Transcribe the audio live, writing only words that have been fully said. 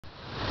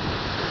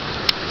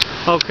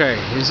Okay,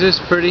 is this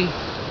pretty?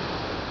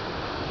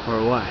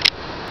 Or what?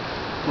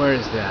 Where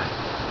is that?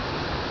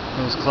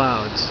 Those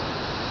clouds.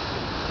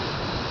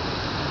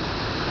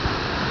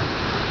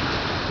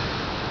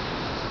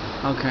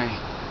 Okay.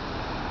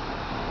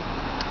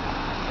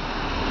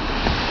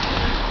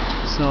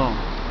 So,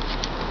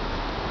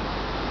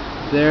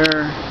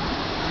 there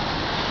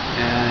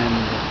and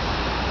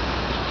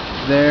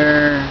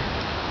there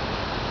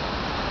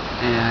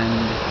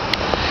and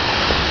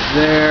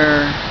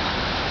there.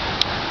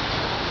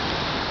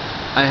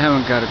 I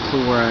haven't got a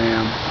clue where I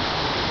am.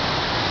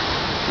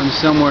 I'm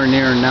somewhere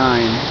near 9.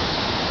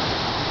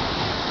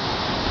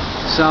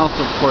 South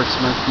of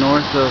Portsmouth,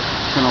 north of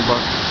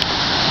Kennebuck.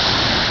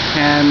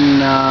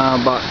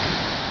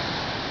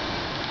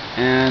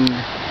 And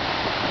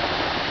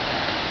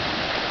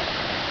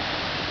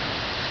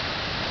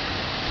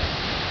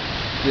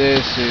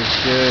this is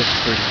just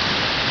pretty.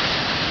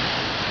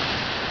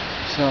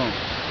 So,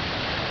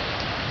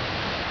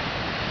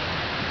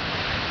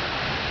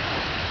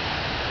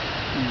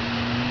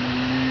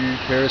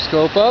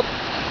 periscope up.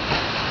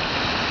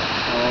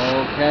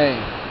 Okay.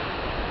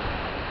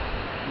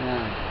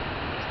 Now,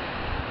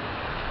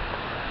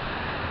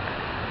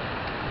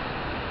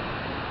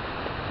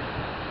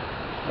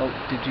 oh,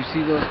 did you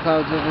see those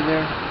clouds over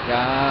there?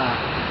 Yeah,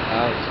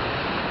 clouds.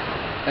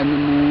 And the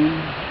moon.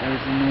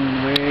 There's the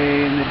moon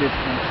way in the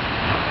distance.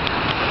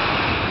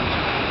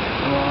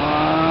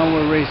 Oh,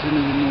 we're racing to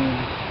the moon.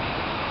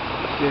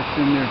 It's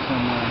in there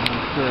somewhere.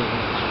 I'm sure of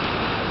it.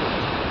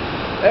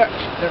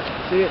 There,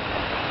 see it?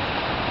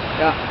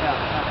 Yeah.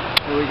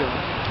 Here we go.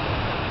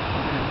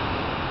 Okay.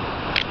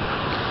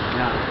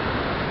 Now,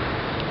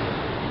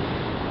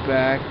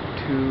 back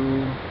to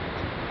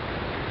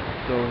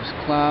those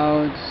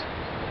clouds,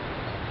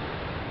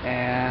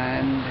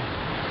 and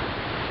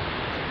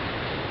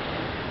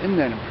isn't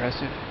that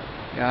impressive?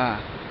 Yeah.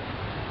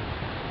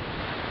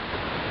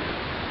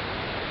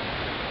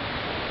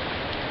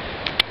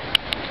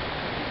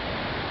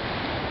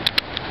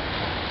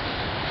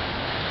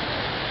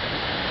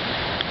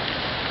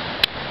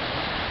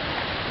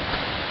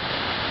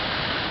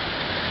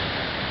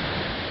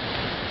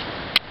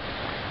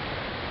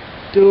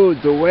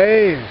 Dude, the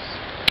waves.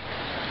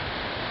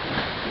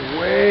 The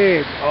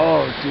waves.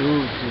 Oh,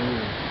 dude.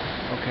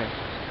 Okay.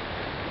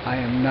 I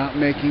am not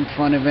making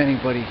fun of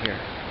anybody here.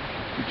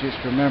 You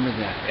just remember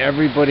that.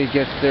 Everybody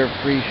gets their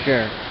free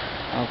share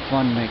of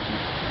fun making.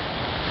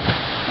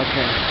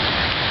 Okay.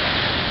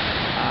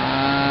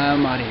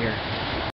 I'm out of here.